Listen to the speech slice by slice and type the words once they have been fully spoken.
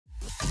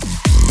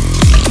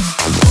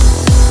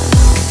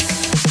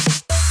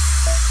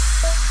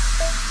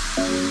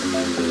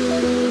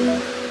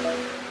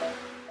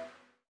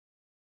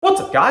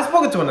up guys,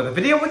 welcome to another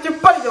video with your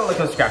buddy the Roller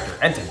Coaster Crafter.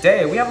 And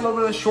today we have a little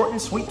bit of a short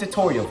and sweet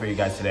tutorial for you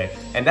guys today.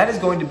 And that is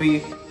going to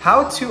be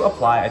how to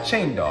apply a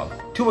chain dog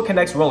to a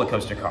K'NEX roller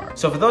coaster car.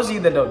 So for those of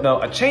you that don't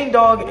know, a chain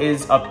dog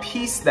is a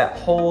piece that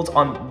holds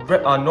on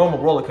normal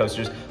roller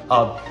coasters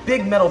a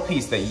big metal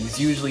piece that is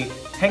usually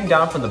hang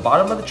down from the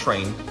bottom of the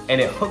train, and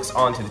it hooks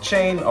onto the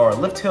chain or a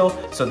lift hill,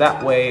 so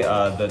that way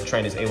the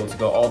train is able to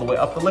go all the way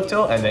up the lift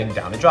hill and then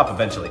down and drop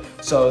eventually.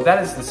 So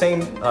that is the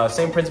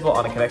same principle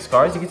on a K'NEX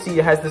car. As you can see,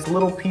 it has this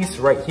little piece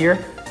right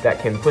here that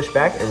can push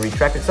back and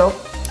retract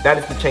itself. That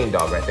is the chain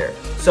dog right there.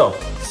 So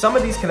some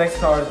of these K'NEX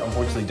cars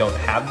unfortunately don't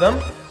have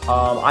them.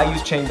 I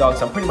use chain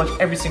dogs on pretty much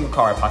every single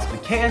car I possibly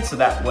can, so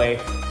that way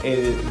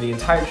the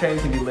entire train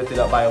can be lifted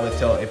up by a lift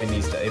hill if it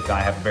needs to, if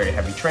I have a very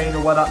heavy train or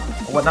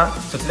whatnot.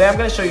 So today I'm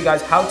going to show you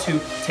guys how to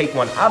take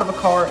one out of a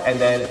car and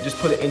then just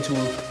put it into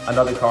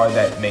another car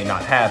that may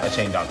not have a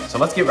chain dog. So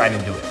let's get right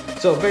into it.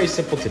 So very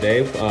simple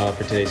today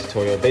for today's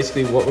tutorial.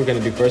 Basically what we're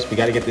going to do first, we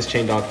got to get this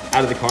chain dog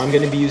out of the car. I'm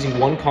going to be using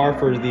one car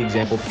for the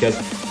example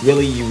because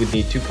really you would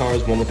need two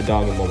cars, one with the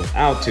dog and one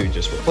without, to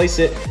just replace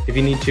it if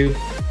you need to.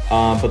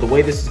 But the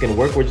way this is going to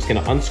work, we're just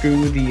going to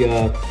unscrew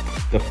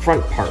the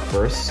front part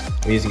first.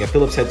 I'm using a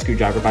Phillips head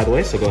screwdriver, by the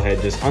way, so go ahead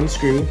and just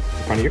unscrew the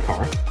front of your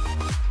car.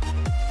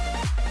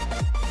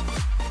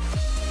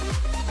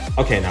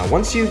 Okay, now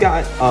once you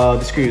got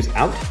the screws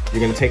out, you're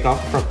going to take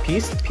off the front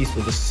piece. The piece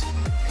will just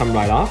come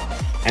right off.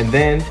 And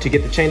then to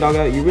get the chain dog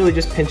out, you really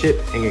just pinch it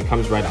and it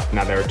comes right off.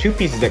 Now there are two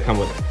pieces that come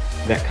with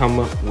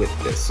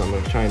this. So I'm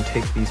going to try and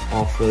take these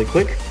off really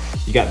quick.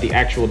 You got the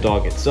actual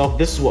dog itself.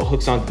 This is what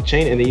hooks onto the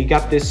chain, and then you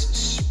got this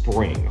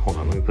spring. Hold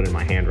on, let me put it in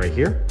my hand right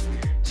here.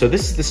 So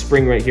this is the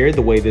spring right here.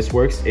 The way this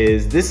works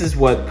is this is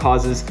what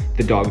causes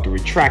the dog to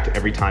retract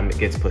every time it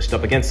gets pushed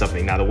up against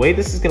something. Now the way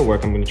this is going to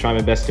work, I'm going to try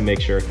my best to make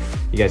sure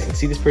you guys can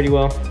see this pretty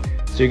well.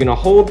 So you're going to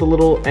hold the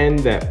little end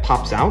that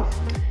pops out,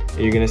 and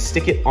you're going to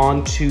stick it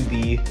onto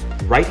the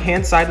right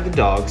hand side of the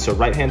dog. So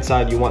right hand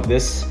side, you want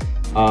this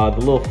the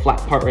little flat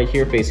part right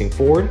here facing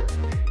forward.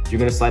 You're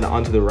going to slide it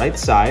onto the right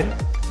side,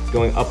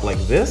 going up like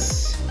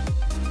this,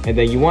 and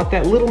then you want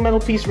that little metal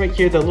piece right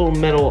here, that little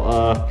metal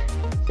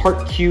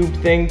part cube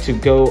thing, to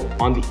go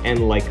on the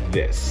end like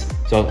this.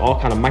 So I'll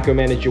kind of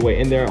micromanage your way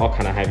in there. I'll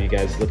kind of have you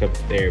guys look up.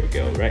 There we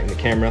go, right in the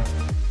camera.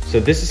 So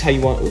this is how you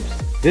want,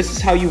 this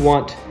is how you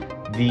want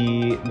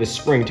the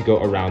spring to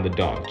go around the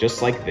dog,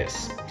 just like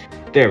this.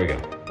 There we go.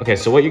 Okay,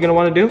 so what you're gonna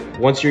want to do,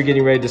 once you're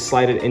getting ready to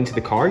slide it into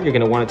the car, you're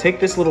gonna want to take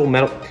this little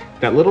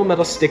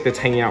metal stick that's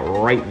hanging out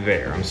right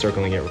there. I'm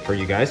circling it for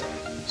you guys.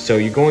 So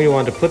you're going to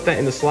want to put that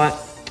in the slot,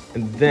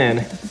 and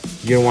then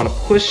you're gonna want to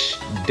push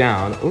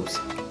down.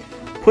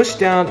 Push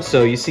down.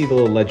 So you see the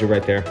little ledger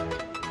right there.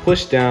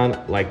 Push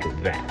down like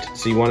that.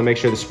 So you want to make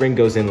sure the spring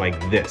goes in like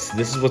this.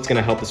 This is what's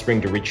gonna help the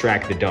spring to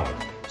retract the dog.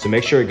 So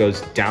make sure it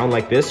goes down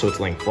like this so it's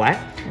laying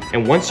flat.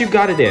 And once you've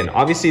got it in,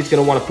 obviously it's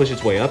gonna want to push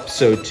its way up.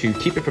 So to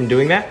keep it from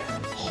doing that,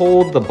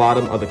 hold the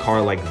bottom of the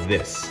car like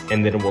this,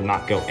 and then it will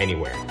not go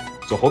anywhere.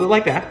 So hold it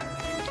like that.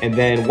 And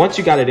then once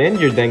you got it in,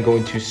 you're then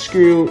going to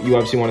screw, you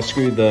obviously want to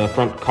screw the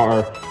front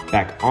car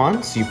back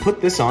on. So you put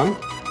this on,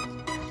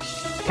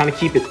 kind of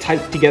keep it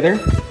tight together.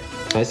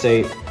 So I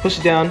say push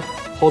it down,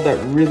 hold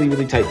that really,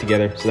 really tight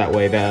together, so that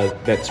way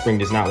that spring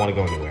does not want to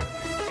go anywhere.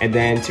 And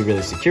then to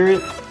really secure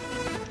it,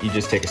 you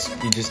just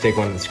take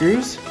one of the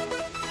screws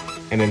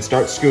and then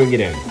start screwing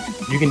it in.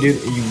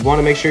 You want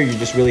to make sure you're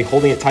just really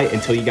holding it tight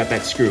until you got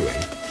that screw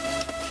in.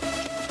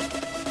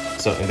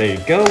 So, and there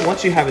you go.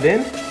 Once you have it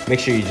in, make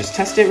sure you just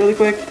test it really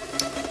quick.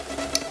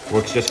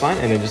 Works just fine.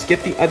 And then just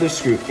get the other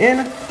screw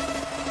in,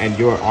 and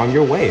you're on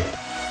your way.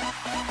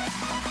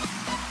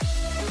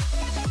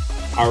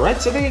 All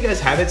right, so there you guys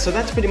have it. So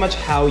that's pretty much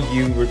how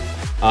you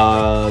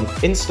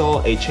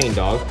install a chain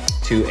dog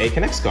to a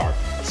K'NEX car.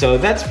 So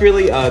that's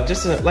really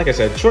just like I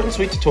said, short and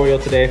sweet tutorial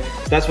today.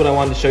 So that's what I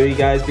wanted to show you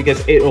guys,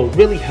 because it'll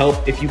really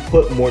help if you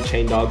put more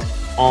chain dogs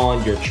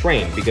on your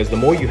train, because the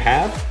more you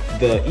have,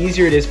 the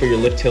easier it is for your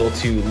lift hill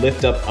to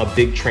lift up a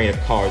big train of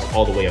cars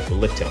all the way up the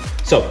lift hill.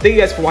 So thank you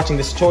guys for watching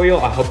this tutorial.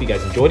 I hope you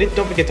guys enjoyed it.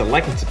 Don't forget to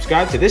like and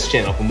subscribe to this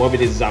channel for more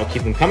videos. I'll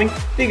keep them coming.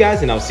 Thank you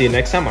guys, and I'll see you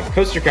next time on the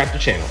Coaster Crafter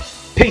channel.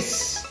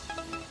 Peace!